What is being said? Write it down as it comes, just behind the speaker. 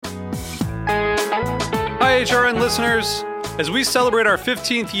HRN listeners. As we celebrate our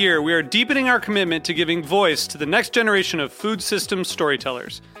 15th year, we are deepening our commitment to giving voice to the next generation of food systems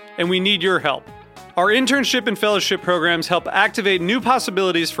storytellers, and we need your help. Our internship and fellowship programs help activate new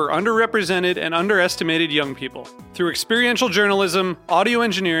possibilities for underrepresented and underestimated young people through experiential journalism, audio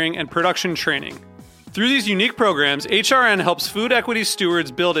engineering, and production training. Through these unique programs, HRN helps food equity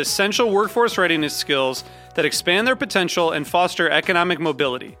stewards build essential workforce readiness skills that expand their potential and foster economic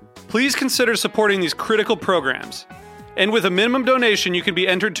mobility. Please consider supporting these critical programs. And with a minimum donation, you can be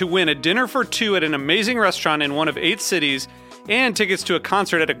entered to win a dinner for two at an amazing restaurant in one of 8 cities and tickets to a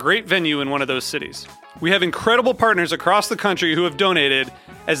concert at a great venue in one of those cities. We have incredible partners across the country who have donated,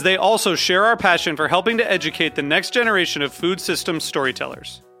 as they also share our passion for helping to educate the next generation of food systems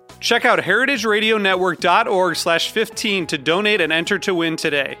storytellers. Check out heritageradionetwork.org/15 to donate and enter to win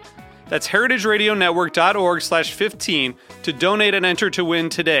today. That's heritageradionetwork.org/15 to donate and enter to win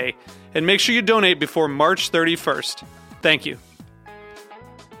today. And make sure you donate before March 31st. Thank you.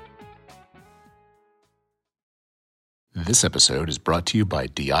 This episode is brought to you by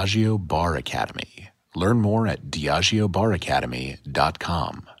Diageo Bar Academy. Learn more at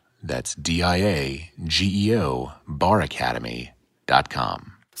diageobaracademy.com. That's DIAGEO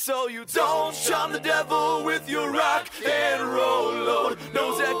baracademy.com. So you don't shun the devil with your rock and roll load.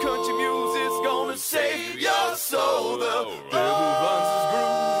 Knows that country music's gonna save your soul. The devil runs his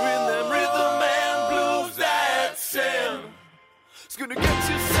groove in them rhythm and blues that sound. It's gonna get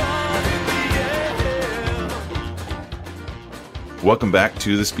you sun in the air. Welcome back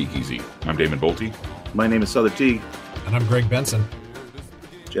to The Speakeasy. I'm Damon Bolte. My name is Souther Teague. And I'm Greg Benson.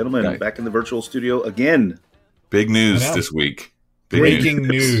 Gentlemen, I'm back in the virtual studio again. Big news this week. Breaking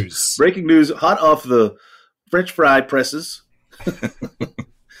news. Breaking news, hot off the French fry presses.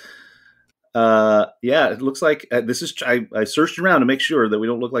 It looks like this is. I searched around to make sure that we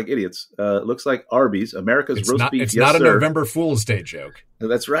don't look like idiots. It looks like Arby's, America's roast beef. It's not a November Fool's Day joke.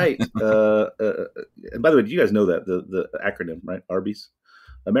 That's right. And by the way, did you guys know that the acronym, right? Arby's,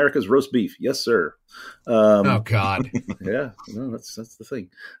 America's roast beef. Yes, sir. Oh God. Yeah, no, that's the thing.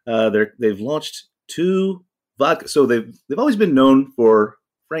 They've launched 2 vodka. So they've always been known for,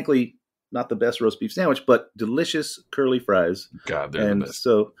 frankly, not the best roast beef sandwich, but delicious curly fries. God, they're the best.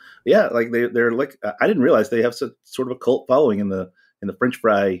 So yeah, like they're like, I didn't realize they have sort of a cult following in the French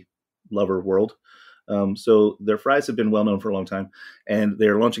fry lover world. So their fries have been well known for a long time, and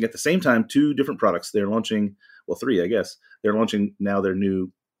they're launching at the same time 2 different products. They're launching, 3, I guess. They're launching now their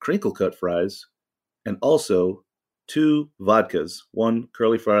new crinkle cut fries, and also 2 vodkas, 1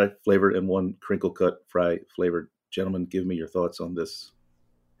 curly fry flavored and 1 crinkle cut fry flavored. Gentlemen, give me your thoughts on this.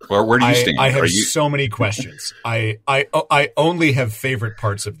 Well, where do you stand? I have so many questions. I only have favorite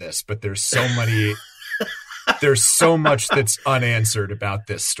parts of this, but there's so many. There's so much that's unanswered about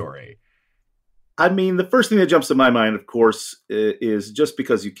this story. I mean, the first thing that jumps to my mind, of course, is just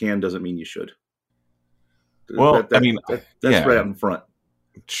because you can doesn't mean you should. Well, that's right out in front.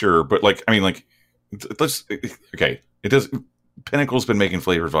 Sure, but let's okay. It does. Pinnacle's been making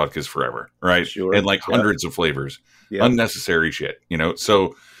flavored vodkas forever, right? Sure, and hundreds of flavors, unnecessary shit.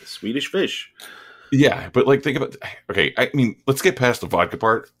 So Swedish fish. Yeah, but think about. Okay, I mean, let's get past the vodka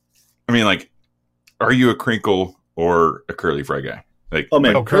part. I mean, are you a crinkle or a curly fry guy?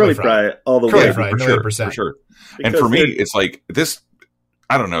 Curly fry all the curly way, fry, for $1,000,000%. sure. And for me, it's like this.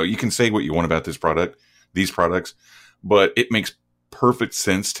 I don't know. You can say what you want about these products, but it makes perfect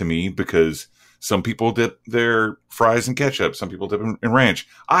sense to me because some people dip their fries in ketchup. Some people dip in ranch.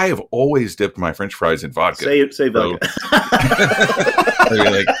 I have always dipped my French fries in vodka. Say vodka. I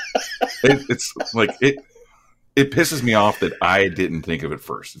mean, it pisses me off that I didn't think of it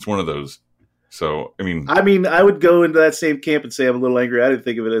first. It's one of those. So, I mean, I would go into that same camp and say I'm a little angry. I didn't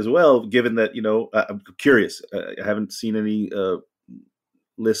think of it as well, given that, I'm curious. I haven't seen any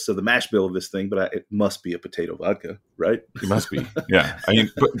lists of the mash bill of this thing, but it must be a potato vodka, right? It must be. Yeah. I mean,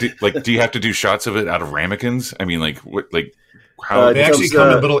 but do you have to do shots of it out of ramekins? I mean, how they actually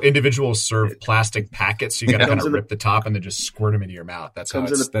come in little individual serve plastic packets. So you got to kind of rip the top and then just squirt them into your mouth. That's how it's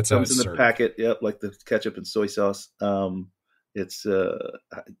comes in the packet. Yep. Like the ketchup and soy sauce. It's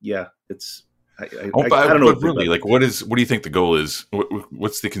I don't know. But really, what do you think the goal is?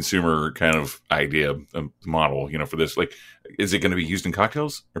 What's the consumer kind of idea, model, for this? Is it going to be used in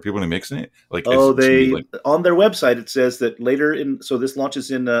cocktails? Are people going to be mixing it? On their website, it says that so this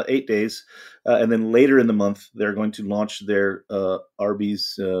launches in 8 days. And then later in the month, they're going to launch their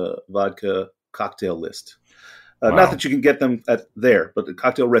Arby's vodka cocktail list. Wow. Not that you can get them there, but the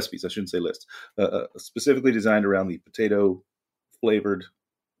cocktail recipes, I shouldn't say list, specifically designed around the potato flavored,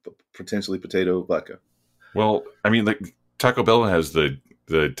 potentially potato vodka. Well, I mean, Taco Bell has the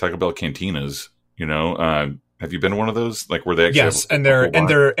Taco Bell cantinas, You know, have you been to one of those? Like where they actually yes, and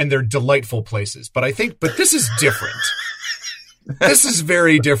they're delightful places. But this is different. This is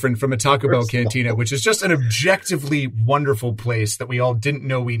very different from a Taco Bell Cantina, which is just an objectively wonderful place that we all didn't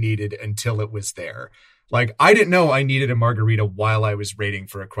know we needed until it was there. Like, I didn't know I needed a margarita while I was rating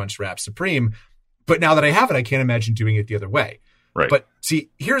for a Crunchwrap Supreme, but now that I have it, I can't imagine doing it the other way. Right. But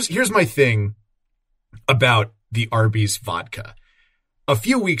see, here's my thing about the Arby's vodka. A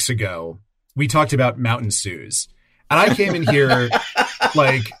few weeks ago, we talked about Mountain Sues, and I came in here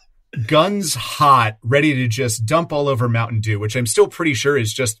like guns hot, ready to just dump all over Mountain Dew, which I'm still pretty sure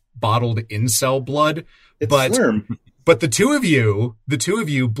is just bottled incel blood. It's Slurm. But the two of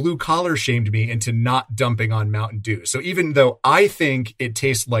you blue collar shamed me into not dumping on Mountain Dew. So even though I think it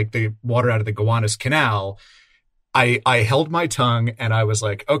tastes like the water out of the Gowanus Canal, I held my tongue and I was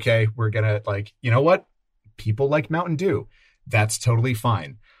like, okay, we're gonna, like, you know what? People like Mountain Dew. That's totally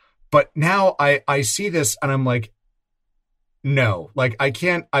fine. But now I see this and I'm like, no, like I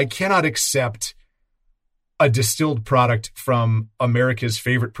cannot accept a distilled product from America's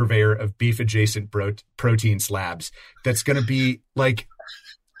favorite purveyor of beef adjacent protein slabs. That's going to be like,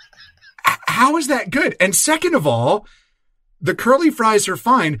 how is that good? And second of all, the curly fries are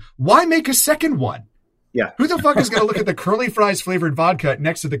fine. Why make a second one? Yeah. Who the fuck is going to look at the curly fries flavored vodka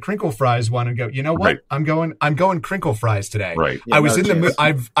next to the crinkle fries one and go, you know what? Right. I'm going crinkle fries today. Right. Yeah, I was not a in the chance.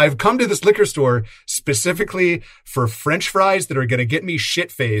 mood. I've come to this liquor store specifically for French fries that are going to get me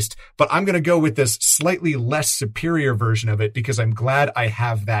shit faced, but I'm going to go with this slightly less superior version of it because I'm glad I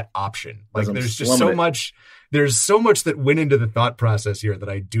have that option. Like there's just so much. There's so much that went into the thought process here that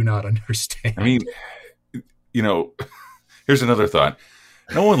I do not understand. I mean, you know, here's another thought.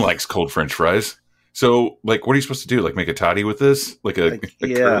 No one likes cold French fries. So, like, what are you supposed to do? Like, make a toddy with this? Like a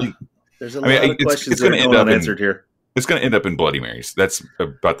curly? There's a lot of questions it's that going to are end not up answered here. It's going to end up in Bloody Marys. That's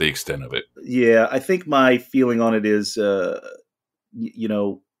about the extent of it. Yeah, I think my feeling on it is, you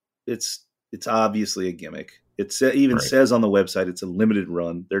know, it's obviously a gimmick. It even says on the website it's a limited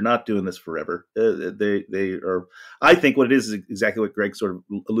run. They're not doing this forever. They are. I think what it is exactly what Greg sort of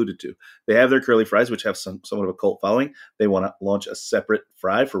alluded to. They have their curly fries, which have somewhat of a cult following. They want to launch a separate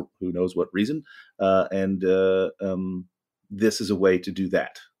fry for who knows what reason, and this is a way to do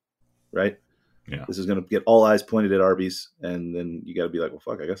that, right? Yeah. This is going to get all eyes pointed at Arby's, and then you got to be like, well,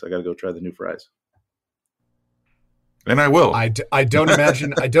 fuck, I guess I got to go try the new fries. And I will. I don't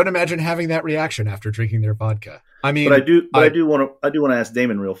imagine having that reaction after drinking their vodka. I mean, but I do want to ask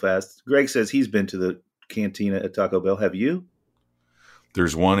Damon real fast. Greg says he's been to the cantina at Taco Bell. Have you?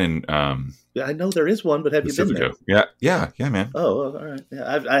 There's one in Yeah, I know there is one, but have you been there? Yeah, man. Oh, all right.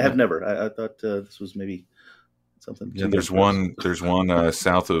 Yeah, I have never. I thought this was maybe something. Yeah, there's one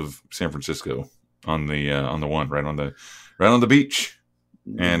south of San Francisco on the one right on the beach.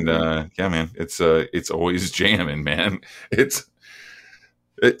 And yeah, man, it's always jamming, man.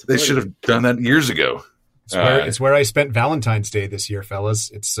 They should have done that years ago. It's where I spent Valentine's Day this year, fellas.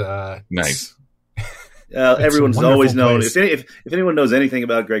 It's nice. Everyone's always known. Place. If anyone knows anything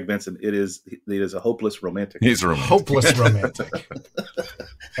about Greg Benson, it is a hopeless romantic. He's a romantic. Hopeless romantic.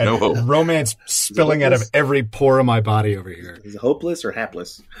 No hope. Romance spilling out of every pore of my body over here. Is it hopeless or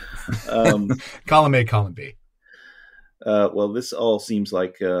hapless? Column A, column B. Well, this all seems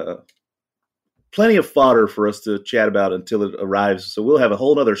like plenty of fodder for us to chat about until it arrives. So we'll have a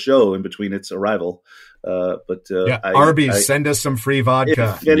whole other show in between its arrival. Arby's, send us some free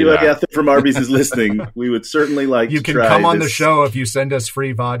vodka. If anybody out there from Arby's is listening, we would certainly like you to can try come on this. the show if you send us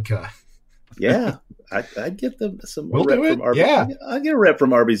free vodka. Yeah, I'd get them some We'll rep do it. from Arby's. Yeah. I'd get a rep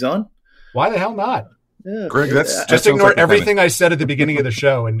from Arby's on. Why the hell not? Yeah. Greg, that's Just that sounds ignore like the everything I said at the beginning of the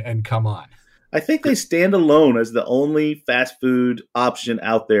show and come on. I think they stand alone as the only fast food option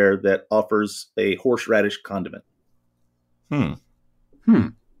out there that offers a horseradish condiment.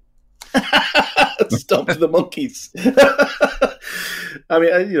 Stump to the monkeys. I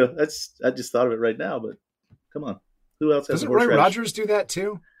mean, I just thought of it right now, but come on. Who else has Doesn't a Roy horseradish? Rogers do that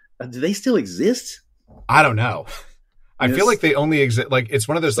too? Do they still exist? I don't know. I Yes. feel like they only exist. Like it's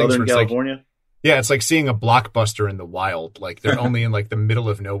one of those things Southern where it's like, California? yeah, it's like seeing a Blockbuster in the wild. Like they're only in like the middle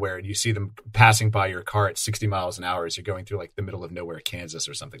of nowhere, and you see them passing by your car at 60 miles an hour as you're going through like the middle of nowhere, Kansas,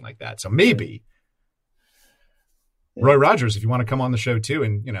 or something like that. So maybe Roy Rogers, if you want to come on the show too,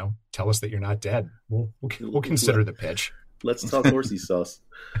 and tell us that you're not dead, we'll consider the pitch. Let's talk horsey sauce.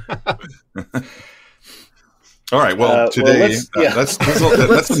 All right. Well, today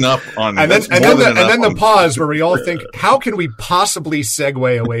that's enough on. And then the pause where we all think, how can we possibly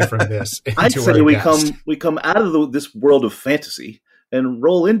segue away from this? I'd say our we guest? come out of this world of fantasy and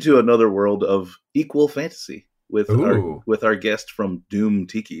roll into another world of equal fantasy. with Ooh. our guest from Doom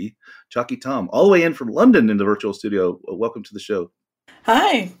Tiki, Chalky Tom, all the way in from London in the virtual studio. Welcome to the show.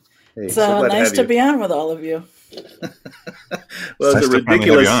 Hi. Hey, It's so glad to nice have to you. be on with all of you. Well, it's Nice a to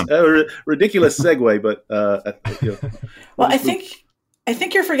finally have ridiculous segue, but Well, I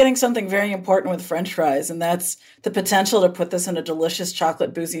think you're forgetting something very important with French fries, and that's the potential to put this in a delicious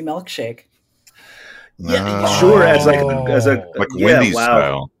chocolate boozy milkshake. yeah, sure. As a like yeah, Wendy's wow.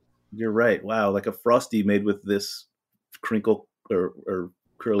 style. You're right. Wow, like a Frosty made with this crinkle or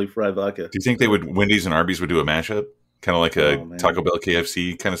curly fry vodka. Do you think Wendy's and Arby's would do a mashup? Kind of like a man. Taco Bell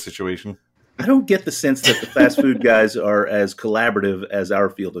KFC kind of situation? I don't get the sense that the fast food guys are as collaborative as our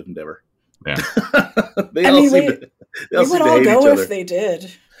field of endeavor. Yeah. They I all mean, seem we to would all hate go each other. if they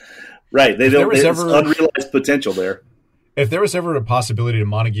did. Right. They If there don't. was There's ever- unrealized potential there. If there was ever a possibility to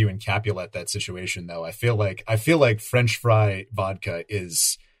Montague and Capulet that situation, though, I feel like French fry vodka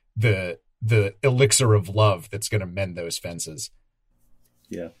is the elixir of love that's going to mend those fences.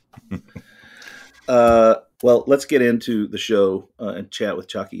 Yeah. Well, let's get into the show and chat with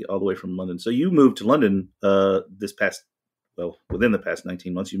Chalky all the way from London. So you moved to London within the past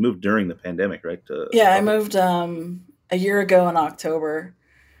 19 months. You moved during the pandemic, right? Yeah, I moved a year ago in October,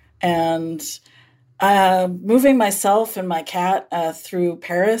 and moving myself and my cat through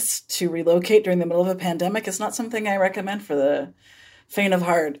Paris to relocate during the middle of a pandemic is not something I recommend for the faint of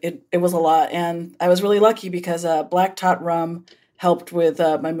heart. It was a lot, and I was really lucky because Black Tot Rum helped with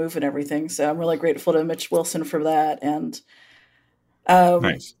my move and everything. So I'm really grateful to Mitch Wilson for that. And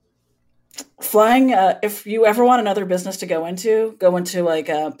Nice. flying, if you ever want another business to go into like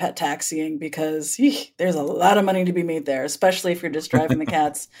pet taxiing, because there's a lot of money to be made there, especially if you're just driving the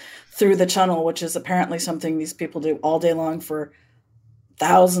cats through the tunnel, which is apparently something these people do all day long for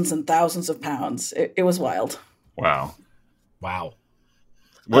thousands and thousands of pounds. It was wild. Wow.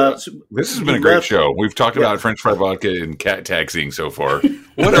 so This has been a you great left- show. We've talked Yeah. about French fry vodka and cat taxiing so far.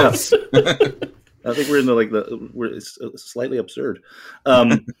 What else? I think we're in it's slightly absurd.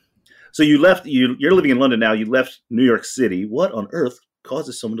 So you left. You're living in London now. You left New York City. What on earth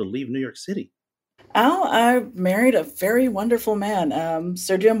causes someone to leave New York City? Al, I married a very wonderful man,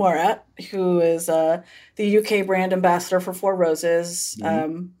 Sergio Morat, who is the UK brand ambassador for Four Roses.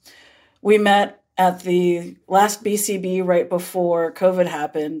 We met at the last BCB right before COVID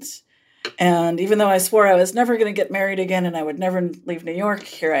happened. And even though I swore I was never going to get married again and I would never leave New York,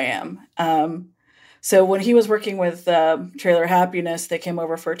 here I am. So when he was working with Trailer Happiness, they came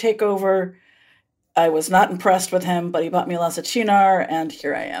over for a takeover. I was not impressed with him, but he bought me a glass of Cynar, and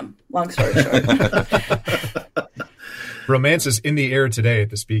here I am. Long story short. Romance is in the air today at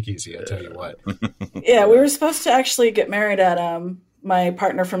the Speakeasy, I tell you what. Yeah, we were supposed to actually get married at my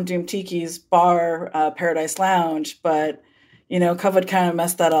partner from Doom Tiki's bar, Paradise Lounge, but COVID kind of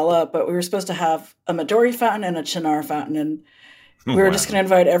messed that all up. But we were supposed to have a Midori fountain and a Cynar fountain, and we were just going to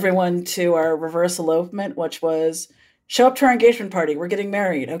invite everyone to our reverse elopement, which was show up to our engagement party. We're getting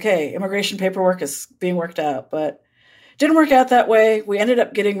married. Okay, immigration paperwork is being worked out, but it didn't work out that way. We ended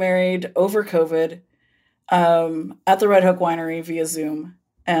up getting married over COVID at the Red Hook Winery via Zoom,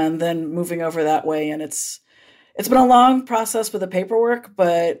 and then moving over that way. And it's been a long process with the paperwork,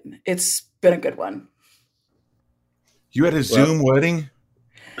 but it's been a good one. You had a Zoom wedding?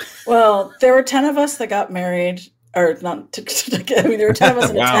 Well, there were 10 of us that got married. Or not, I mean, there were 10 of us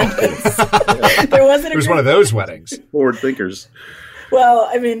in Wow. attendance. It was one of those weddings. Forward thinkers. Well,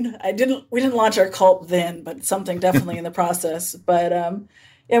 I mean, we didn't launch our cult then, but something definitely in the process. But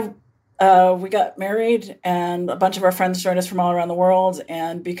we got married, and a bunch of our friends joined us from all around the world.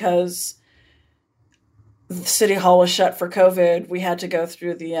 And because the city hall was shut for COVID, we had to go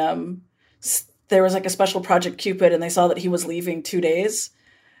through there was like a special Project Cupid, and they saw that he was leaving 2 days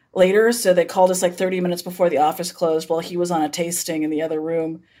later. So they called us like 30 minutes before the office closed while he was on a tasting in the other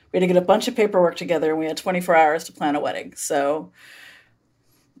room. We had to get a bunch of paperwork together, and we had 24 hours to plan a wedding. So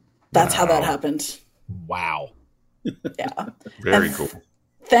that's how that happened. Wow. Yeah. Very cool.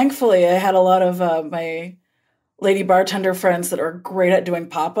 Thankfully, I had a lot of my lady bartender friends that are great at doing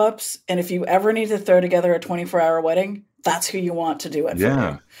pop-ups. And if you ever need to throw together a 24-hour wedding, that's who you want to do it for.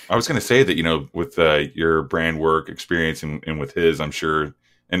 Yeah. I was going to say that, with your brand work experience and with his, I'm sure,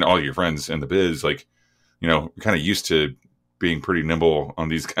 and all your friends in the biz, like, you're kind of used to being pretty nimble on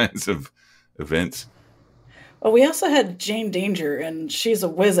these kinds of events. Well, we also had Jane Danger, and she's a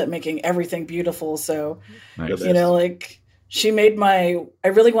whiz at making everything beautiful. So, Nice. she made I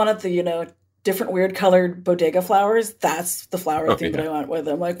really wanted the, different weird colored bodega flowers. That's the flower theme that I went with.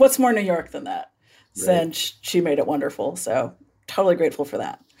 I'm like, what's more New York than that? Right. And she made it wonderful. So totally grateful for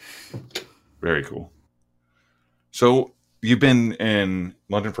that. Very cool. So you've been in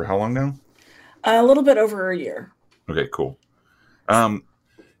London for how long now? A little bit over a year. Okay, cool.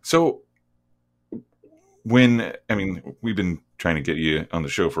 So we've been trying to get you on the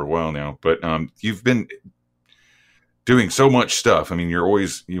show for a while now, but you've been doing so much stuff. I mean, you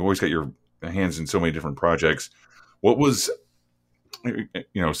always got your hands in so many different projects. What was,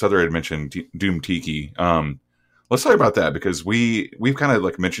 Souther had mentioned Doom Tiki. Let's talk about that, because we've kind of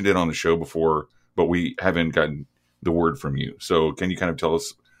like mentioned it on the show before, but we haven't gotten the word from you. So can you kind of tell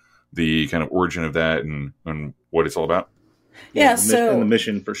us the kind of origin of that and what it's all about? Yeah, the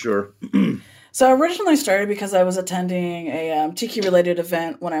mission for sure. So I originally started because I was attending a Tiki-related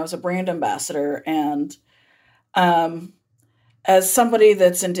event when I was a brand ambassador. And as somebody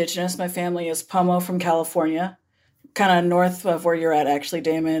that's Indigenous, my family is Pomo from California, kind of north of where you're at, actually,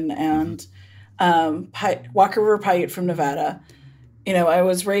 Damon, and Walker River Paiute from Nevada. I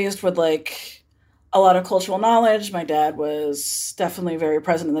was raised with like a lot of cultural knowledge. My dad was definitely very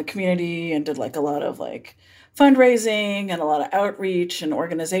present in the community and did like a lot of like fundraising and a lot of outreach and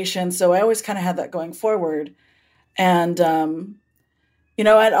organization. So I always kind of had that going forward. And,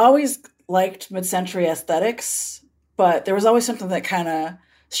 I'd always liked mid-century aesthetics, but there was always something that kind of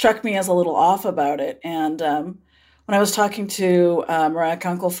struck me as a little off about it. And when I was talking to Mariah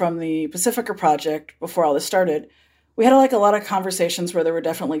Kunkel from the Pacifica Project before all this started, we had like a lot of conversations where there were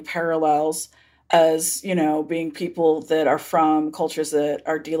definitely parallels as, being people that are from cultures that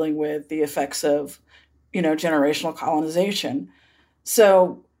are dealing with the effects of generational colonization.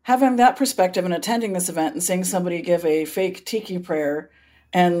 So having that perspective and attending this event and seeing somebody give a fake tiki prayer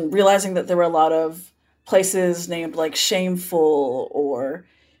and realizing that there were a lot of places named like shameful or,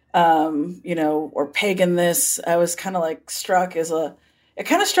 or pagan this, I was kind of like it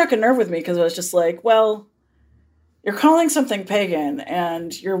kind of struck a nerve with me, because I was just like, well, you're calling something pagan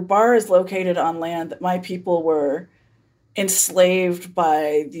and your bar is located on land that my people were enslaved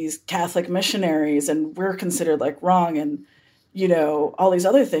by these Catholic missionaries, and we're considered like wrong, and all these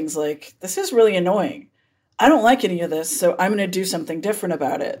other things. Like, this is really annoying. I don't like any of this, so I'm going to do something different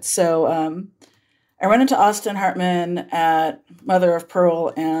about it. So I ran into Austin Hartman at Mother of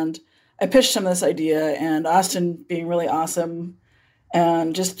Pearl, and I pitched him this idea, and Austin, being really awesome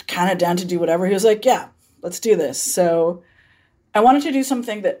and just kind of down to do whatever, he was like, yeah, let's do this. So I wanted to do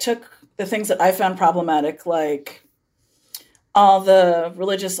something that took the things that I found problematic, like all the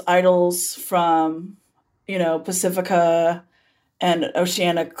religious idols from, Pacifica and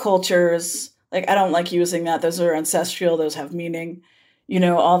oceanic cultures. Like, I don't like using that. Those are ancestral. Those have meaning.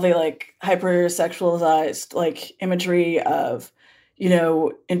 All the like hypersexualized like imagery of,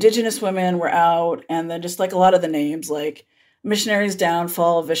 Indigenous women were out. And then just like a lot of the names like Missionary's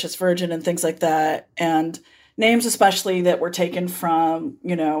Downfall, Vicious Virgin, and things like that. And names especially that were taken from,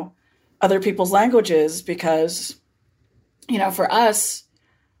 other people's languages, because for us,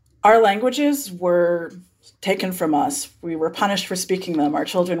 our languages were taken from us. We were punished for speaking them. Our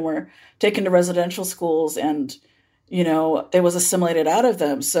children were taken to residential schools and, it was assimilated out of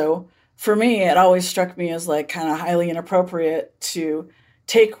them. So for me, it always struck me as like kind of highly inappropriate to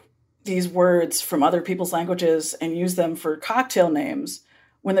take these words from other people's languages and use them for cocktail names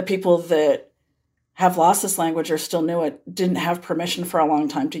when the people that have lost this language or still knew it didn't have permission for a long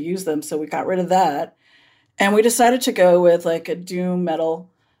time to use them. So we got rid of that. And we decided to go with like a doom metal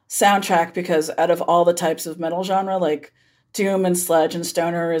soundtrack, because out of all the types of metal genre, like doom and sludge and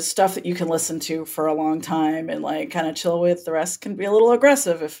stoner is stuff that you can listen to for a long time and like kind of chill with. The rest can be a little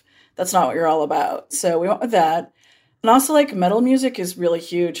aggressive if that's not what you're all about. So we went with that. And also like metal music is really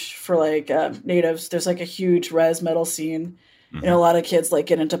huge for like natives. There's like a huge res metal scene. Mm-hmm. A lot of kids like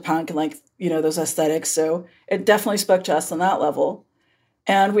get into punk and like, those aesthetics. So it definitely spoke to us on that level.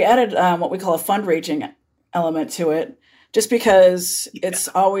 And we added what we call a fundraising element to it, just because it's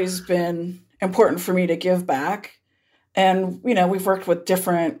always been important for me to give back. And, we've worked with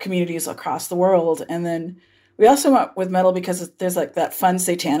different communities across the world. And then we also went with metal because there's like that fun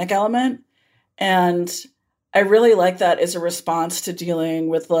satanic element. And I really like that as a response to dealing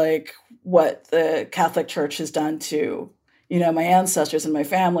with like what the Catholic Church has done to, my ancestors and my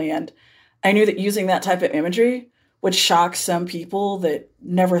family. And I knew that using that type of imagery would shock some people that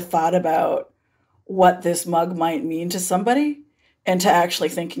never thought about what this mug might mean to somebody and to actually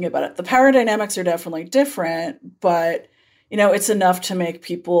thinking about it. The power dynamics are definitely different, but, it's enough to make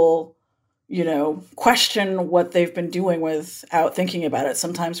people, question what they've been doing without thinking about it,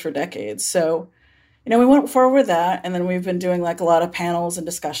 sometimes for decades. So, we went forward with that. And then we've been doing like a lot of panels and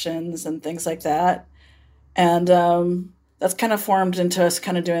discussions and things like that. And that's kind of formed into us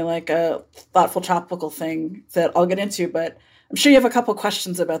kind of doing like a thoughtful tropical thing that I'll get into, but I'm sure you have a couple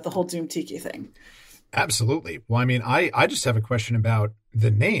questions about the whole Doom Tiki thing. Absolutely. Well, I mean, I just have a question about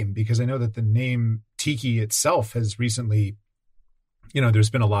the name, because I know that the name Tiki itself has recently, there's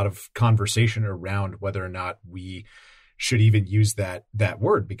been a lot of conversation around whether or not we should even use that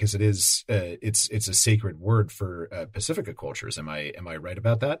word, because it is it's a sacred word for Pacifica cultures. Am I right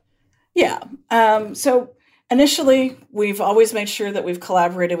about that? Yeah. So initially, we've always made sure that we've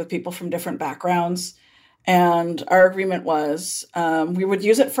collaborated with people from different backgrounds. And our agreement was we would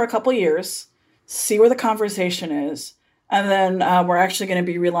use it for a couple years, see where the conversation is. And then we're actually going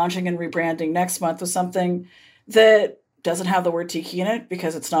to be relaunching and rebranding next month with something that doesn't have the word tiki in it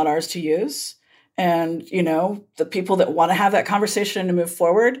because it's not ours to use. And, the people that want to have that conversation to move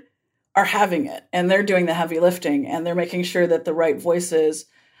forward are having it. And they're doing the heavy lifting. And they're making sure that the right voices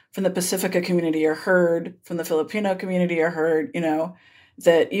from the Pacifica community are heard, from the Filipino community are heard,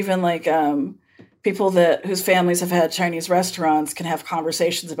 that even like people whose families have had Chinese restaurants can have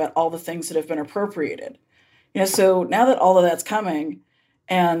conversations about all the things that have been appropriated. So now that all of that's coming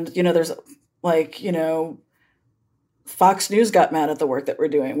and, there's like, Fox News got mad at the work that we're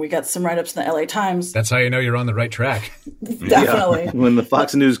doing. We got some write-ups in the LA Times. That's how you know you're on the right track. Definitely. Yeah. When the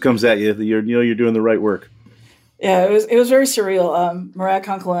Fox News comes at you, you're doing the right work. Yeah, it was very surreal. Mariah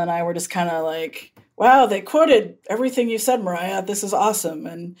Kunkel and I were just kind of like, wow, they quoted everything you said, Mariah. This is awesome.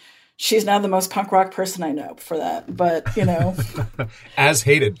 And she's now the most punk rock person I know for that. But, as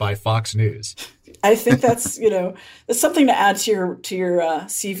hated by Fox News. I think that's, that's something to add to your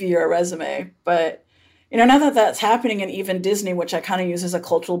CV or resume. But, now that that's happening, and even Disney, which I kind of use as a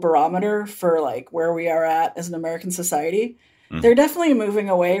cultural barometer for like where we are at as an American society, they're definitely moving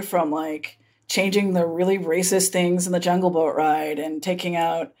away from like changing the really racist things in the Jungle Boat ride and taking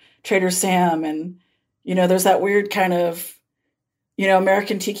out Trader Sam. And, there's that weird kind of,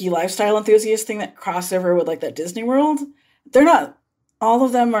 American tiki lifestyle enthusiast thing that crossed over with like that Disney World. All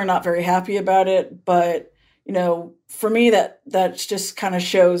of them are not very happy about it. But, for me, that just kind of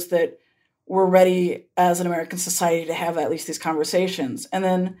shows that we're ready as an American society to have at least these conversations. And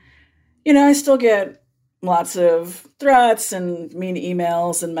then, I still get lots of threats and mean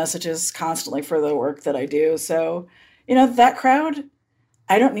emails and messages constantly for the work that I do. So, that crowd,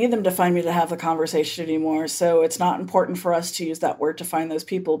 I don't need them to find me to have the conversation anymore. So it's not important for us to use that word to find those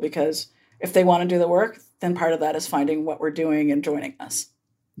people, because if they want to do the work, then part of that is finding what we're doing and joining us.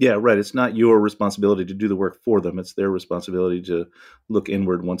 Yeah, right. It's not your responsibility to do the work for them. It's their responsibility to look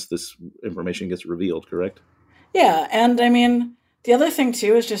inward once this information gets revealed, correct? Yeah. And I mean, the other thing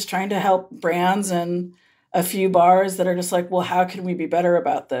too is just trying to help brands and a few bars that are just like, well, how can we be better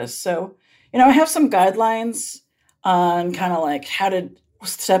about this? So, I have some guidelines on kind of like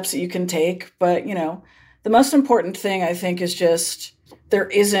steps that you can take. But, the most important thing I think is just there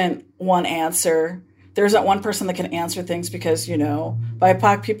isn't one answer. There isn't one person that can answer things because,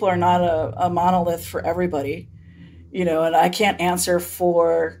 BIPOC people are not a monolith for everybody, and I can't answer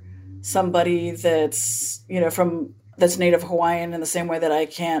for somebody that's, that's Native Hawaiian in the same way that I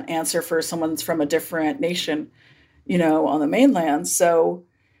can't answer for someone that's from a different nation, on the mainland. So,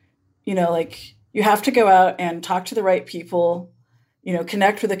 like you have to go out and talk to the right people,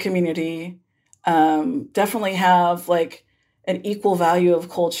 connect with the community, definitely have like an equal value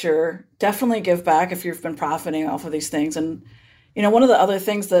of culture, definitely give back if you've been profiting off of these things. And, one of the other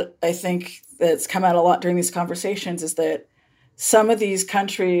things that I think that's come out a lot during these conversations is that some of these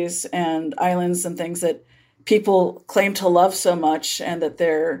countries and islands and things that people claim to love so much and that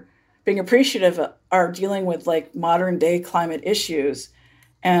they're being appreciative of are dealing with like modern day climate issues.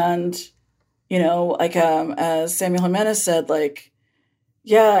 And, like as Samuel Jimenez said, like,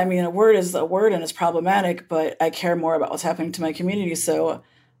 yeah, I mean, a word is a word and it's problematic, but I care more about what's happening to my community. So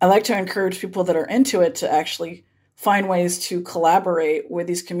I like to encourage people that are into it to actually find ways to collaborate with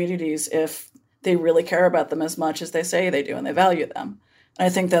these communities if they really care about them as much as they say they do and they value them. And I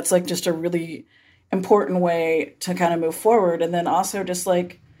think that's like just a really important way to kind of move forward. And then also just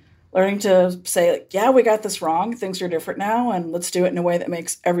like learning to say, like, yeah, we got this wrong. Things are different now. And let's do it in a way that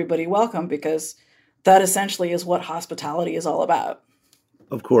makes everybody welcome, because that essentially is what hospitality is all about.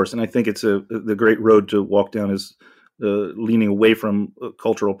 Of course. And I think it's the great road to walk down is leaning away from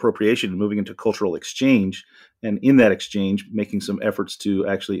cultural appropriation and moving into cultural exchange. And in that exchange, making some efforts to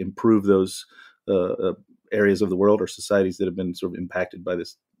actually improve those areas of the world or societies that have been sort of impacted by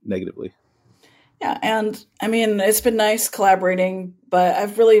this negatively. Yeah. And I mean, it's been nice collaborating, but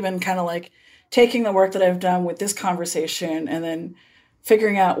I've really been kind of like taking the work that I've done with this conversation and then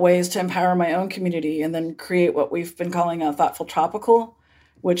figuring out ways to empower my own community and then create what we've been calling a thoughtful tropical,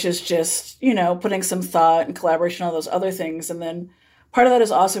 which is just, putting some thought and collaboration on those other things. And then part of that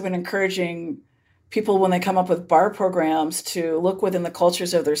has also been encouraging people when they come up with bar programs to look within the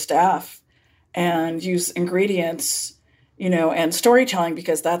cultures of their staff and use ingredients, and storytelling,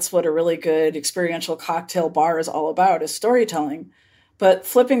 because that's what a really good experiential cocktail bar is all about, is storytelling. But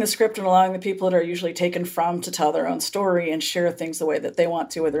flipping the script and allowing the people that are usually taken from to tell their own story and share things the way that they want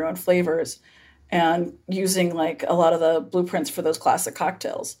to with their own flavors, and using like a lot of the blueprints for those classic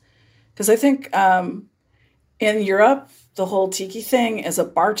cocktails. Because I think in Europe, the whole tiki thing is a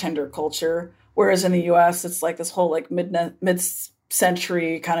bartender culture, whereas in the US, it's like this whole like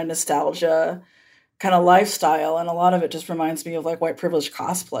mid-century kind of nostalgia kind of lifestyle. And a lot of it just reminds me of like white privilege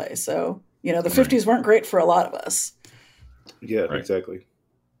cosplay. So, the 50s weren't great for a lot of us. Yeah, right. Exactly.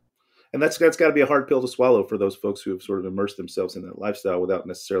 And that's got to be a hard pill to swallow for those folks who have sort of immersed themselves in that lifestyle without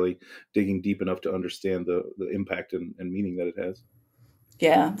necessarily digging deep enough to understand the impact and meaning that it has.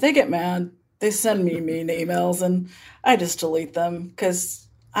 Yeah, they get mad. They send me mean emails and I just delete them because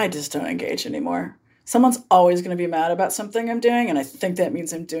I just don't engage anymore. Someone's always going to be mad about something I'm doing, and I think that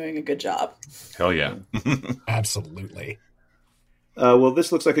means I'm doing a good job. Hell yeah. Absolutely. Well,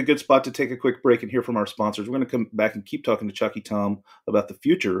 this looks like a good spot to take a quick break and hear from our sponsors. We're going to come back and keep talking to Chucky Tom about the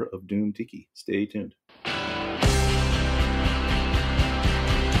future of Doom Tiki. Stay tuned.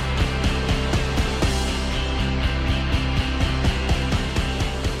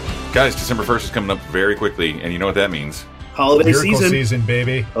 Guys, December 1st is coming up very quickly, and you know what that means. Holiday Miracle season,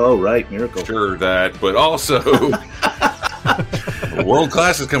 baby. Oh, right. Miracle. Sure, that. But also, World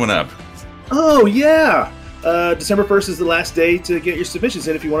Class is coming up. Oh, yeah. December 1st is the last day to get your submissions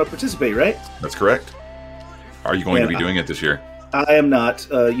in if you want to participate, right? That's correct. Are you going to be doing it this year? I am not.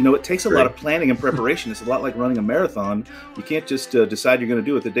 It takes a lot of planning and preparation. It's a lot like running a marathon. You can't just decide you're going to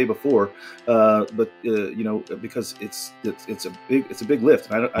do it the day before, because it's a big lift.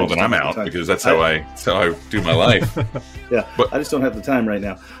 Then I'm out because that's how I do my life. Yeah, but I just don't have the time right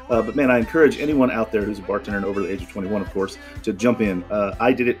now. But man, I encourage anyone out there who's a bartender and over the age of 21, of course, to jump in.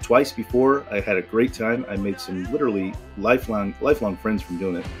 I did it twice before. I had a great time. I made some literally lifelong friends from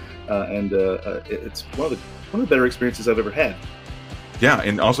doing it, and it's one of the better experiences I've ever had. Yeah,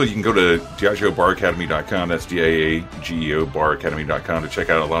 and also you can go to DiageoBarAcademy.com. That's DIAGEO baracademy.com to check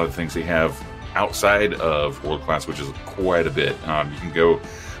out a lot of the things they have outside of World Class, which is quite a bit. You can go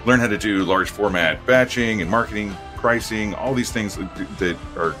learn how to do large format batching and marketing, pricing, all these things that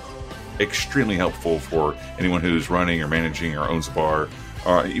are extremely helpful for anyone who's running or managing or owns a bar.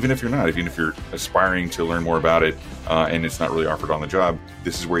 Even if you're not, even if you're aspiring to learn more about it and it's not really offered on the job,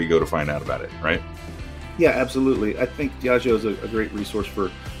 this is where you go to find out about it, right? Yeah, absolutely. I think Diageo is a great resource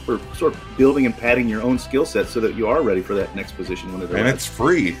for sort of building and padding your own skill set so that you are ready for that next position when it arrives. And it's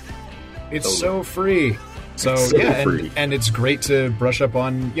free. It's so free. So yeah, and it's great to brush up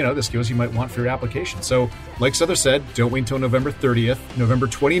on, the skills you might want for your application. So like Souther said, don't wait until November 30th. November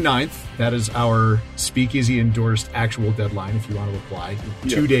 29th, that is our Speakeasy endorsed actual deadline if you want to apply,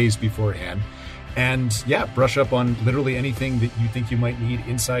 2 days beforehand. And yeah, brush up on literally anything that you think you might need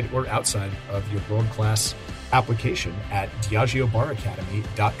inside or outside of your world-class application at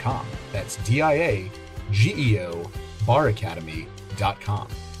DiageoBarAcademy.com. That's DIAGEO baracademy.com.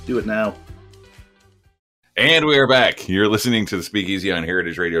 Do it now. And we are back. You're listening to the Speakeasy on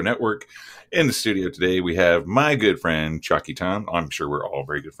Heritage Radio Network. In the studio today, we have my good friend, Chucky Tom. I'm sure we're all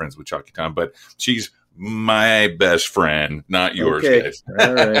very good friends with Chucky Tom, but she's my best friend, not yours, guys.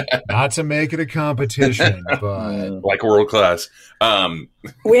 All right. Not to make it a competition, but like World Class.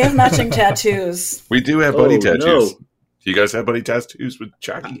 We have matching tattoos. We do have buddy tattoos. No. Do you guys have buddy tattoos with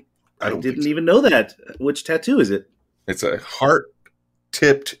Chucky? I didn't even know that. Which tattoo is it? It's a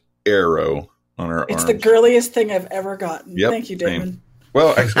heart-tipped arrow on our arms. It's the girliest thing I've ever gotten. Yep, Thank you, Damon. same.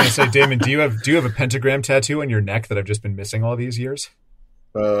 Well, I was going to say, Damon, do you have a pentagram tattoo on your neck that I've just been missing all these years?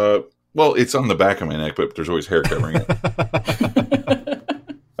 Well, it's on the back of my neck, but there's always hair covering it.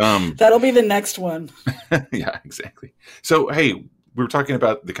 That'll be the next one. Yeah, exactly. So, hey, we were talking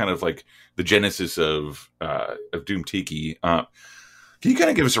about the kind of like the genesis of Doom Tiki. Can you kind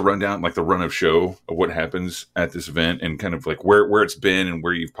of give us a rundown, like the run of show of what happens at this event and kind of like where it's been and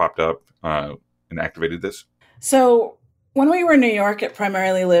where you've popped up and activated this? So when we were in New York, it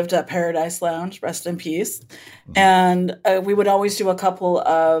primarily lived at Paradise Lounge, rest in peace. Mm-hmm. And we would always do a couple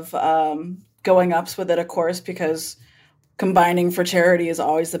of going ups with it, of course, because combining for charity is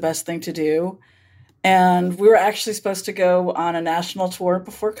always the best thing to do. And we were actually supposed to go on a national tour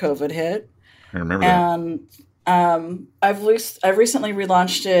before COVID hit. I remember that. And I've recently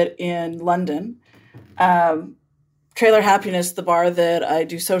relaunched it in London. Trailer Happiness, the bar that I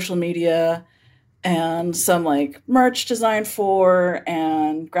do social media and some like merch design for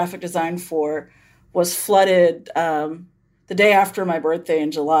and graphic design for, was flooded the day after my birthday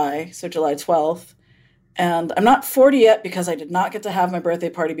in July, so July 12th. And I'm not 40 yet because I did not get to have my birthday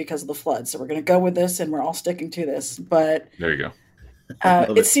party because of the flood. So we're going to go with this, and we're all sticking to this. But There you go.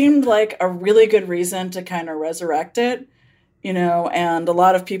 it seemed like a really good reason to kind of resurrect it, and a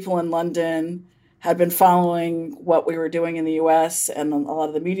lot of people in London had been following what we were doing in the US and a lot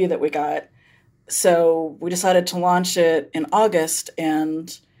of the media that we got. So we decided to launch it in August,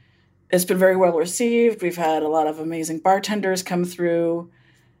 and it's been very well received. We've had a lot of amazing bartenders come through.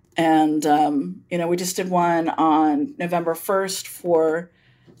 And, we just did one on November 1st for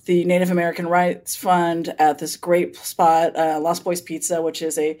the Native American Rights Fund at this great spot, Lost Boys Pizza, which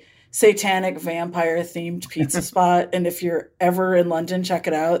is a satanic vampire-themed pizza spot. And if you're ever in London, check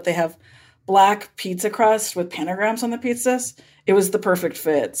it out. They have black pizza crust with pentagrams on the pizzas. It was the perfect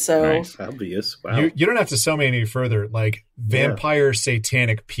fit. So nice. Obvious. Wow. You don't have to sell me any further. Like vampire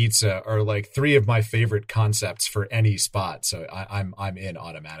satanic pizza are like three of my favorite concepts for any spot. So I'm in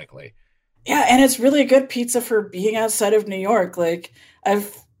automatically. Yeah, and it's really good pizza for being outside of New York. Like I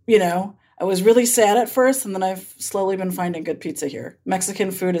was really sad at first, and then I've slowly been finding good pizza here. Mexican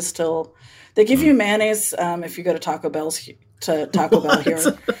food is still. They give you mayonnaise if you go to Taco Bell here. They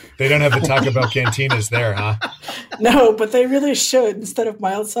don't have the Taco Bell cantinas there, huh? No, but they really should. Instead of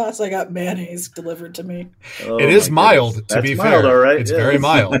mild sauce, I got mayonnaise delivered to me. Oh, it is mild, to be fair. All right. It's very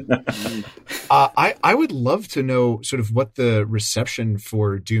mild. I would love to know sort of what the reception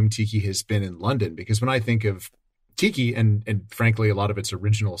for Doom Tiki has been in London, because when I think of Tiki and frankly, a lot of its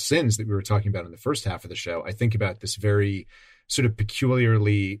original sins that we were talking about in the first half of the show, I think about this very sort of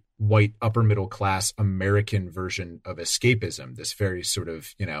peculiarly white upper middle class American version of escapism, this very sort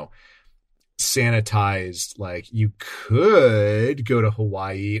of, sanitized, like you could go to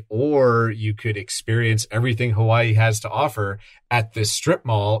Hawaii or you could experience everything Hawaii has to offer at this strip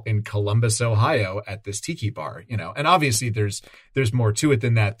mall in Columbus, Ohio at this tiki bar, and obviously there's more to it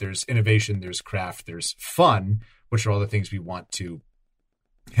than that. There's innovation, there's craft, there's fun, which are all the things we want to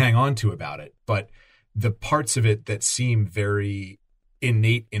hang on to about it. But the parts of it that seem very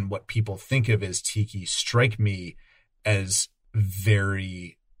innate in what people think of as tiki strike me as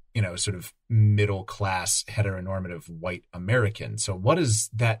very, sort of middle class, heteronormative white American. So what has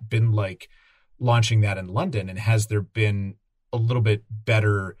that been like launching that in London? And has there been a little bit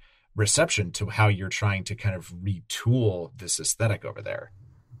better reception to how you're trying to kind of retool this aesthetic over there?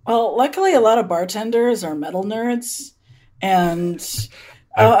 Well, luckily a lot of bartenders are metal nerds, and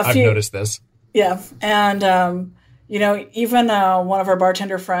I've noticed this. Yeah. And, even one of our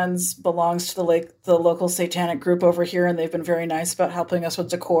bartender friends belongs to the local satanic group over here, and they've been very nice about helping us with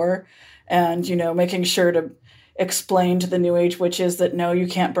decor and, making sure to explain to the New Age witches that, no, you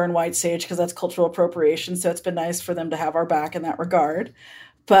can't burn white sage because that's cultural appropriation. So it's been nice for them to have our back in that regard.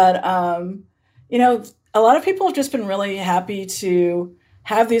 But, a lot of people have just been really happy to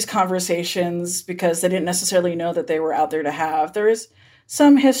have these conversations because they didn't necessarily know that they were out there to have. There is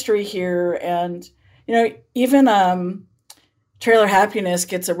some history here, and even Trailer Happiness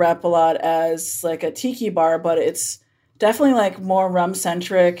gets a rep a lot as like a tiki bar, but it's definitely like more rum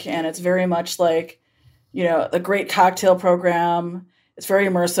centric, and it's very much like a great cocktail program. It's very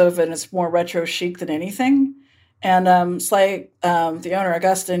immersive, and it's more retro chic than anything. And it's like the owner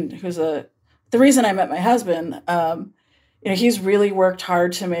Augustine, who's the reason I met my husband. He's really worked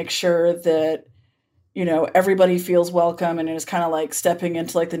hard to make sure that everybody feels welcome, and it's kind of like stepping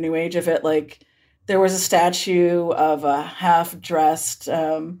into like the new age of it. Like there was a statue of a half-dressed,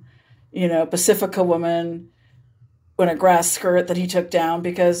 Pacifica woman in a grass skirt that he took down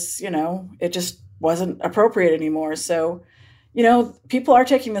because, it just wasn't appropriate anymore. So, people are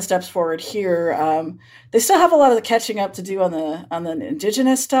taking the steps forward here. They still have a lot of the catching up to do on the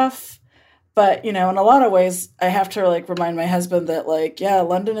indigenous stuff. But, in a lot of ways, I have to like remind my husband that like, yeah,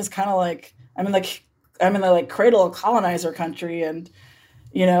 London is kind of like, I'm in the like cradle of colonizer country, and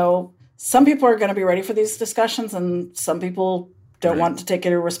some people are going to be ready for these discussions, and some people don't want to take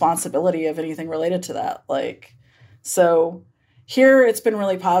any responsibility of anything related to that. Like, so here it's been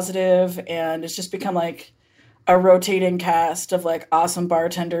really positive, and it's just become like a rotating cast of like awesome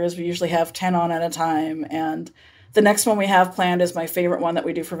bartenders. We usually have 10 on at a time, and the next one we have planned is my favorite one that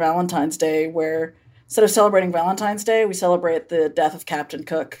we do for Valentine's Day, where instead of celebrating Valentine's Day, we celebrate the death of Captain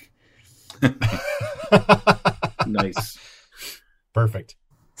Cook. Nice. Perfect.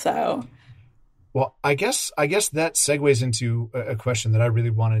 So, well, I guess that segues into a question that I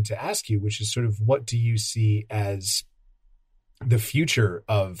really wanted to ask you, which is sort of what do you see as the future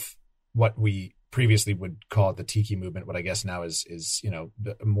of what we previously would call the tiki movement, what I guess now is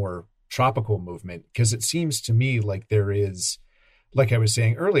a more tropical movement? Because it seems to me like there is, like I was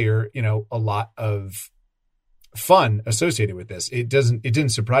saying earlier, a lot of fun associated with this. It didn't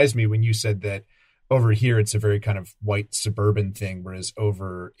surprise me when you said that over here, it's a very kind of white suburban thing, whereas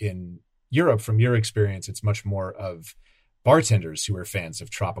over in Europe, from your experience, it's much more of bartenders who are fans of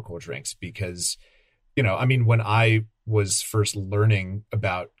tropical drinks because, I mean, when I was first learning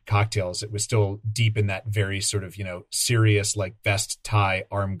about cocktails, it was still deep in that very sort of, serious, like vest, tie,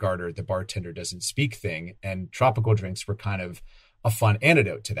 arm garter, the bartender doesn't speak thing. And tropical drinks were kind of a fun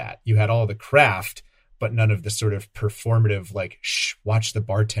antidote to that. You had all the craft, but none of the sort of performative, like, watch the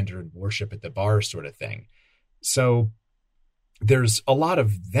bartender and worship at the bar sort of thing. So there's a lot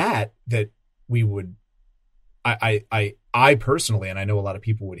of that we would, I personally, and I know a lot of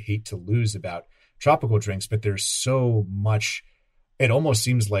people would hate to lose about tropical drinks, but there's so much, it almost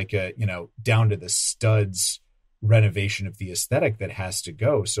seems like a, down to the studs renovation of the aesthetic that has to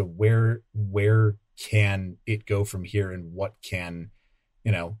go. So where can it go from here, and what can,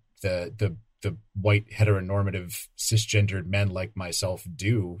 the white heteronormative cisgendered men like myself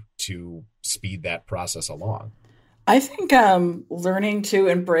do to speed that process along? I think learning to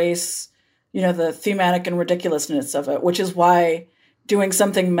embrace, the thematic and ridiculousness of it, which is why doing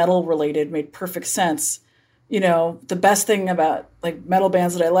something metal related made perfect sense. The best thing about like metal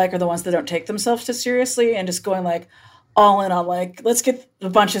bands that I like are the ones that don't take themselves too seriously and just going like all in on like, let's get a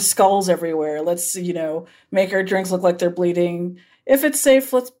bunch of skulls everywhere. Let's, make our drinks look like they're bleeding. If it's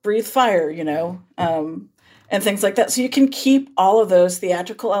safe, let's breathe fire, and things like that. So you can keep all of those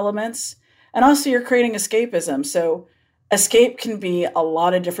theatrical elements, and also you're creating escapism. So escape can be a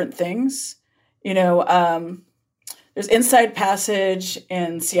lot of different things. There's Inside Passage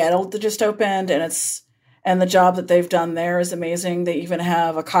in Seattle that just opened, and the job that they've done there is amazing. They even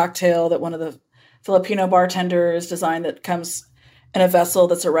have a cocktail that one of the Filipino bartenders designed that comes in a vessel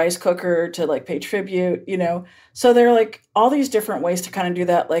that's a rice cooker to like pay tribute, So there are like all these different ways to kind of do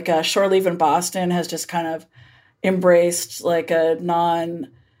that. Like Shore Leave in Boston has just kind of embraced like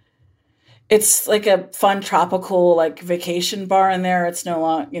it's like a fun tropical like vacation bar in there. It's no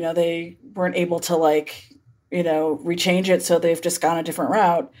longer, they weren't able to like, rechange it. So they've just gone a different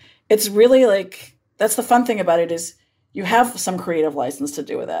route. It's really like, that's the fun thing about it is you have some creative license to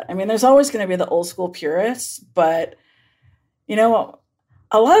do with that. I mean, there's always going to be the old school purists, but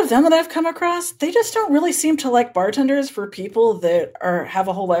a lot of them that I've come across, they just don't really seem to like bartenders for people that have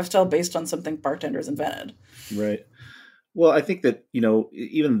a whole lifestyle based on something bartenders invented. Right. Well, I think that,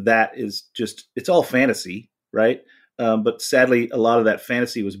 even that is just, it's all fantasy, right? But sadly, a lot of that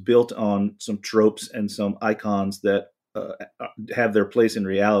fantasy was built on some tropes and some icons that have their place in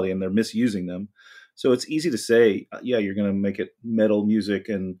reality, and they're misusing them. So it's easy to say, you're going to make it metal music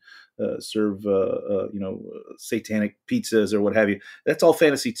and serve, satanic pizzas or what have you. That's all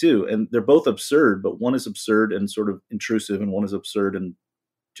fantasy too. And they're both absurd, but one is absurd and sort of intrusive, and one is absurd and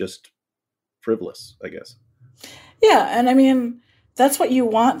just frivolous, I guess. Yeah. And I mean, that's what you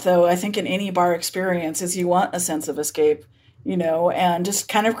want, though, I think, in any bar experience is you want a sense of escape, and just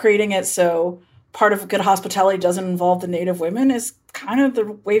kind of creating it so part of good hospitality doesn't involve the native women is kind of the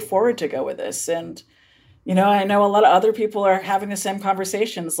way forward to go with this. And, I know a lot of other people are having the same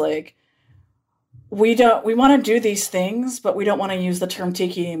conversations. Like, we want to do these things, but we don't want to use the term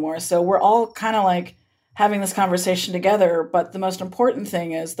tiki anymore. So we're all kind of like having this conversation together. But the most important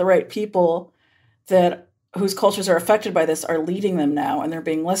thing is the right people whose cultures are affected by this are leading them now, and they're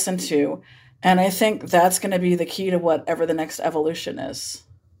being listened to. And I think that's going to be the key to whatever the next evolution is.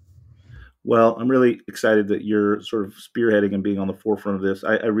 Well, I'm really excited that you're sort of spearheading and being on the forefront of this.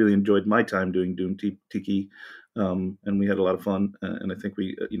 I really enjoyed my time doing Doom Tiki, and we had a lot of fun. And I think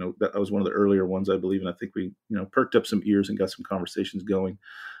we, that was one of the earlier ones, I believe. And I think we, perked up some ears and got some conversations going.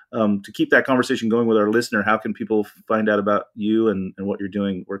 To keep that conversation going with our listener, how can people find out about you and what you're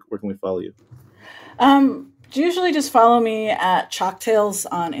doing? Where can we follow you? Usually just follow me at Chalktails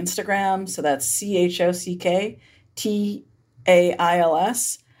on Instagram. So that's CHOCKTAILS.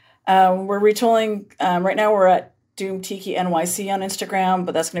 We're retooling. Right now we're at Doom Tiki NYC on Instagram,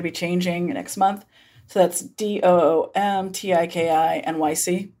 but that's going to be changing next month. So that's DOOMTIKI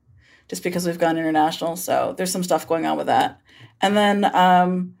NYC, just because we've gone international. So there's some stuff going on with that. And then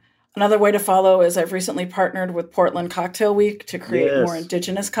another way to follow is I've recently partnered with Portland Cocktail Week to create more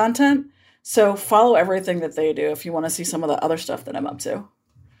Indigenous content. So follow everything that they do if you want to see some of the other stuff that I'm up to.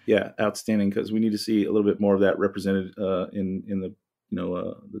 Yeah, outstanding, because we need to see a little bit more of that represented in the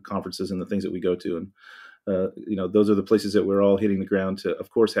the conferences and the things that we go to, and those are the places that we're all hitting the ground to,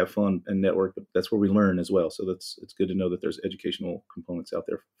 of course, have fun and network, but that's where we learn as well. So it's good to know that there's educational components out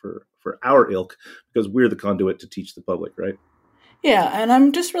there for our ilk, because we're the conduit to teach the public, right? Yeah, and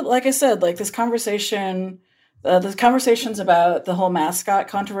I'm just like I said, like this conversation. The conversations about the whole mascot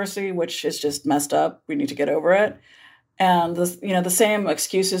controversy, which is just messed up. We need to get over it. And the same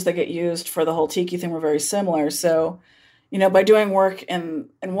excuses that get used for the whole tiki thing were very similar. So, by doing work in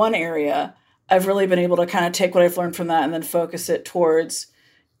one area, I've really been able to kind of take what I've learned from that and then focus it towards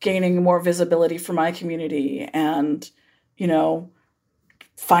gaining more visibility for my community and,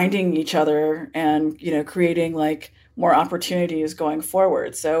 finding each other and, creating like more opportunities going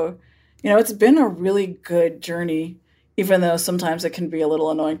forward. So, it's been a really good journey, even though sometimes it can be a little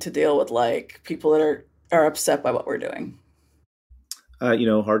annoying to deal with, like people that are upset by what we're doing.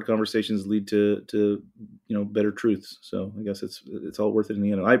 Hard conversations lead to better truths. So I guess it's all worth it in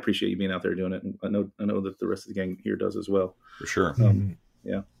the end. I appreciate you being out there doing it, and I know that the rest of the gang here does as well. For sure.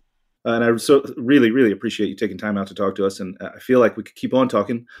 Yeah. And I so really, really appreciate you taking time out to talk to us. And I feel like we could keep on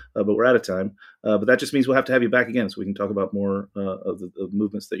talking, but we're out of time. But that just means we'll have to have you back again so we can talk about more of the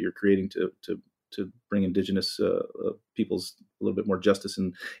movements that you're creating to bring Indigenous peoples a little bit more justice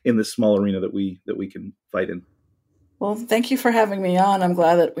in this small arena that we can fight in. Well, thank you for having me on. I'm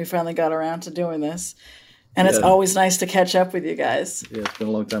glad that we finally got around to doing this. And it's always nice to catch up with you guys. Yeah, it's been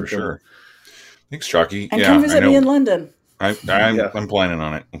a long time. For sure. Thanks, Chalky. And come visit me in London. I'm planning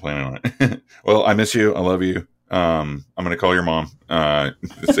on it. Well, I miss you. I love you. I'm going to call your mom,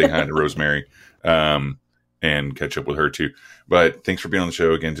 say hi to Rosemary, and catch up with her too. But thanks for being on the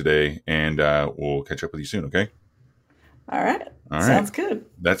show again today, and we'll catch up with you soon, okay? All right. Sounds good.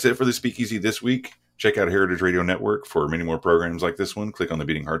 That's it for the Speakeasy this week. Check out Heritage Radio Network for many more programs like this one. Click on the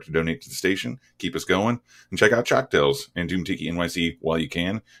beating heart to donate to the station. Keep us going. And check out Chalktails and Doom Tiki NYC while you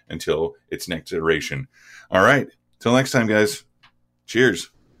can until its next iteration. All right. Till next time, guys.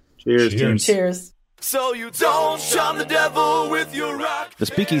 Cheers. Cheers. So you don't shun the devil with your rock. The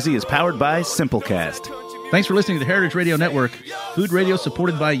Speakeasy is powered by Simplecast. Thanks for listening to the Heritage Radio Network, food radio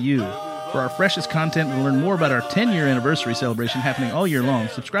supported by you. For our freshest content and learn more about our 10-year anniversary celebration happening all year long,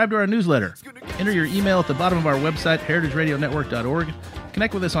 subscribe to our newsletter. Enter your email at the bottom of our website, heritageradionetwork.org.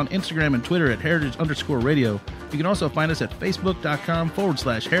 Connect with us on Instagram and Twitter at heritage_radio. You can also find us at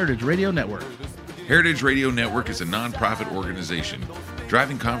facebook.com/Heritage Radio Network. Heritage Radio Network is a non-profit organization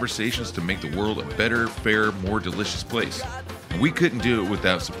driving conversations to make the world a better, fairer, more delicious place. And we couldn't do it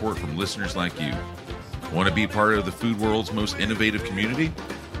without support from listeners like you. Want to be part of the food world's most innovative community?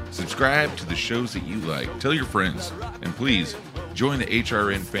 Subscribe to the shows that you like, tell your friends, and please join the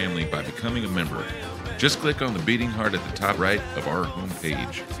HRN family by becoming a member. Just click on the beating heart at the top right of our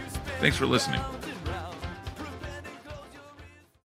homepage. Thanks for listening.